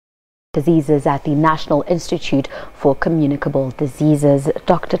Diseases at the National Institute for Communicable Diseases.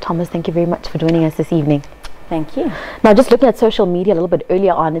 Dr. Thomas, thank you very much for joining us this evening. Thank you. Now, just looking at social media a little bit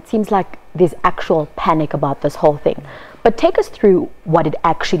earlier on, it seems like there's actual panic about this whole thing. But take us through what it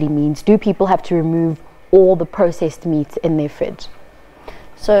actually means. Do people have to remove all the processed meats in their fridge?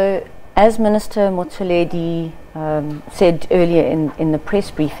 So, as Minister Motsoaledi said earlier in the press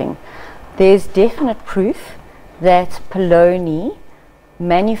briefing, there's definite proof that polony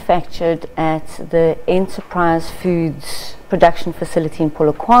manufactured at the Enterprise Foods production facility in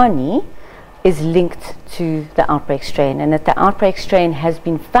Polokwane is linked to the outbreak strain, and that the outbreak strain has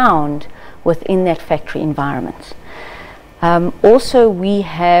been found within that factory environment. Also, we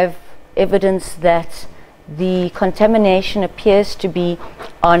have evidence that the contamination appears to be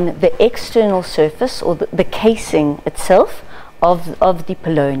on the external surface or the casing itself of the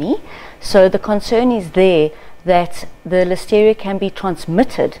polony. So the concern is there that the listeria can be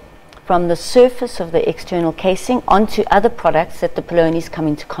transmitted from the surface of the external casing onto other products that the polonies come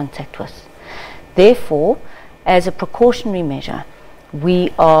into contact with. Therefore, as a precautionary measure,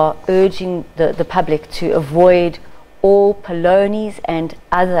 we are urging the public to avoid all polonies and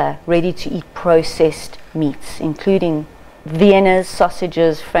other ready-to-eat processed meats, including Viennas,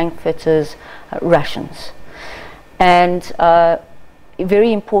 sausages, frankfurters, Russians. And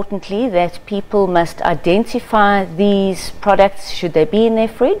very importantly, that people must identify these products should they be in their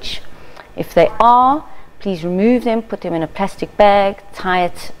fridge. If they are, please remove them, put them in a plastic bag, tie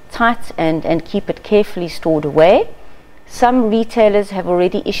it tight and keep it carefully stored away. Some retailers have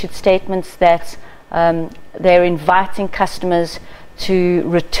already issued statements that they're inviting customers to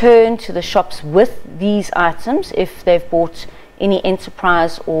return to the shops with these items if they've bought any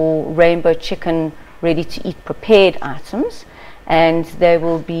Enterprise or Rainbow Chicken ready-to-eat prepared items, and they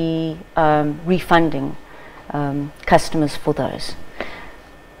will be refunding customers for those.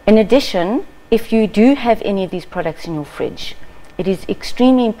 In addition, if you do have any of these products in your fridge, it is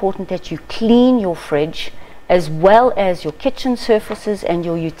extremely important that you clean your fridge as well as your kitchen surfaces and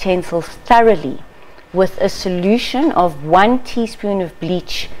your utensils thoroughly with a solution of 1 teaspoon of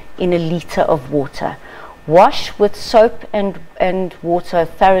bleach in a liter of water. Wash with soap and water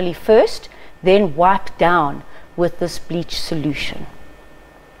thoroughly first, then wipe down with this bleach solution.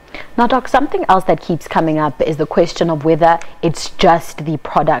 Now, Doc, something else that keeps coming up is the question of whether it's just the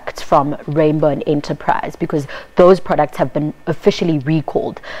products from Rainbow and Enterprise, because those products have been officially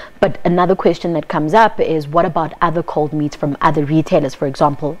recalled. But another question that comes up is, what about other cold meats from other retailers, for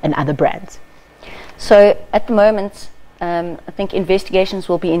example, and other brands? So at the moment, I think investigations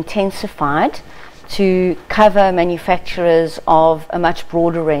will be intensified to cover manufacturers of a much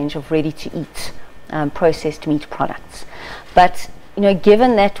broader range of ready-to-eat processed meat products. But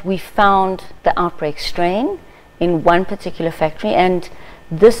given that we found the outbreak strain in one particular factory, and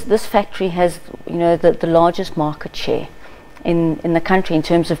this factory has the largest market share in the country in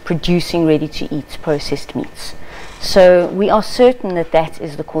terms of producing ready-to-eat processed meats. So we are certain that that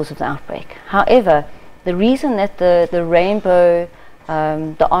is the cause of the outbreak. However, the reason that the Rainbow,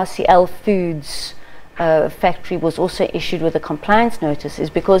 the RCL Foods factory was also issued with a compliance notice is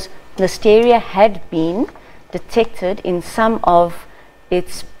because listeria had been detected in some of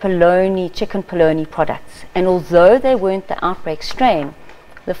its chicken polony products. And although they weren't the outbreak strain,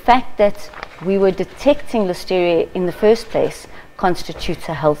 the fact that we were detecting listeria in the first place constitutes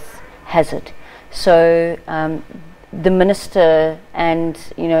a health hazard. So the minister and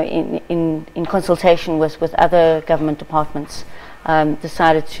in consultation with other government departments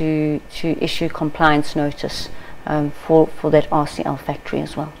decided to issue compliance notice for that RCL factory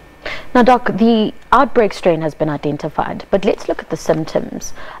as well. Now, Doc, the outbreak strain has been identified, but let's look at the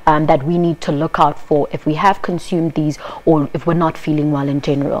symptoms that we need to look out for if we have consumed these or if we're not feeling well in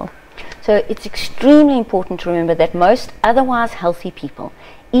general. So it's extremely important to remember that most otherwise healthy people,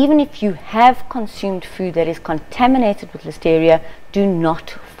 even if you have consumed food that is contaminated with listeria, do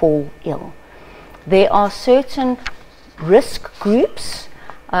not fall ill. There are certain risk groups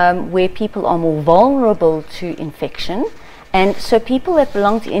where people are more vulnerable to infection, and so people that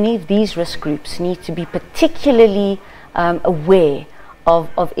belong to any of these risk groups need to be particularly aware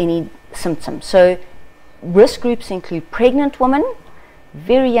of any symptoms. So risk groups include pregnant women,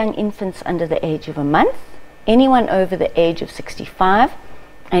 very young infants under the age of a month, anyone over the age of 65,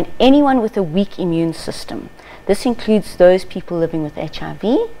 and anyone with a weak immune system. This includes those people living with HIV,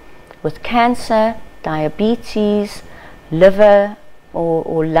 with cancer, diabetes, liver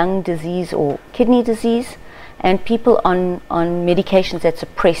or lung disease or kidney disease, and people on medications that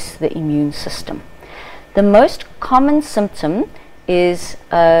suppress the immune system. The most common symptom is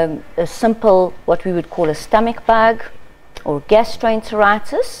a simple, what we would call a stomach bug or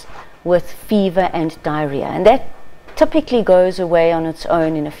gastroenteritis, with fever and diarrhea, and that typically goes away on its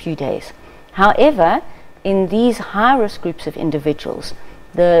own in a few days. However, in these high-risk groups of individuals,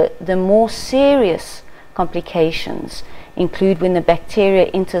 the more serious complications include when the bacteria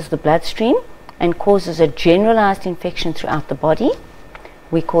enters the bloodstream and causes a generalized infection throughout the body.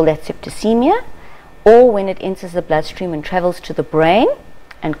 We call that septicemia. Or when it enters the bloodstream and travels to the brain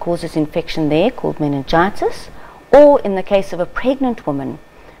and causes infection there, called meningitis. Or in the case of a pregnant woman,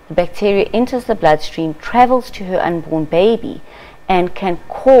 the bacteria enters the bloodstream, travels to her unborn baby, and can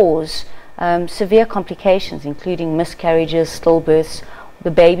cause severe complications, including miscarriages, stillbirths,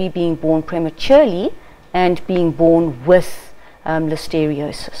 the baby being born prematurely and being born with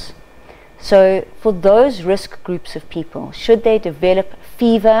listeriosis. So for those risk groups of people, should they develop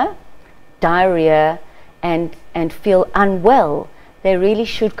fever, diarrhea, and feel unwell, they really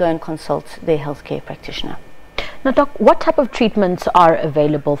should go and consult their healthcare practitioner. Now, Doc, what type of treatments are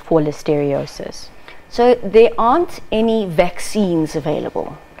available for listeriosis? So there aren't any vaccines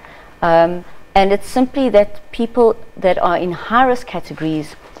available. And it's simply that people that are in high-risk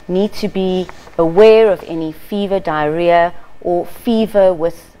categories need to be aware of any fever, diarrhea, or fever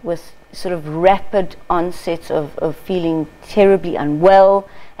with sort of rapid onset of feeling terribly unwell,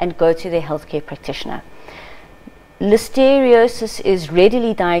 and go to their healthcare practitioner. Listeriosis is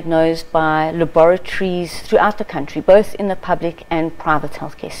readily diagnosed by laboratories throughout the country, both in the public and private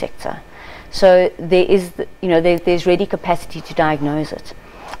healthcare sector. So there is, there's ready capacity to diagnose it.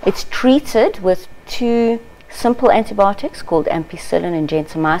 It's treated with 2 simple antibiotics called ampicillin and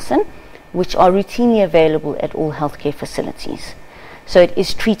gentamicin, which are routinely available at all healthcare facilities. So it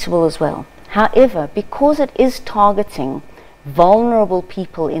is treatable as well. However, because it is targeting vulnerable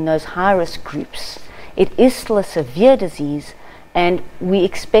people in those high-risk groups, it is still a severe disease, and we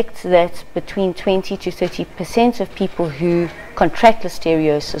expect that between 20 to 30% of people who contract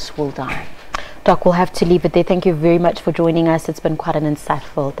listeriosis will die. Doc, we'll have to leave it there. Thank you very much for joining us. It's been quite an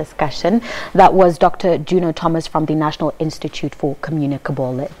insightful discussion. That was Dr. Juno Thomas from the National Institute for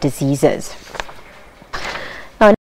Communicable Diseases.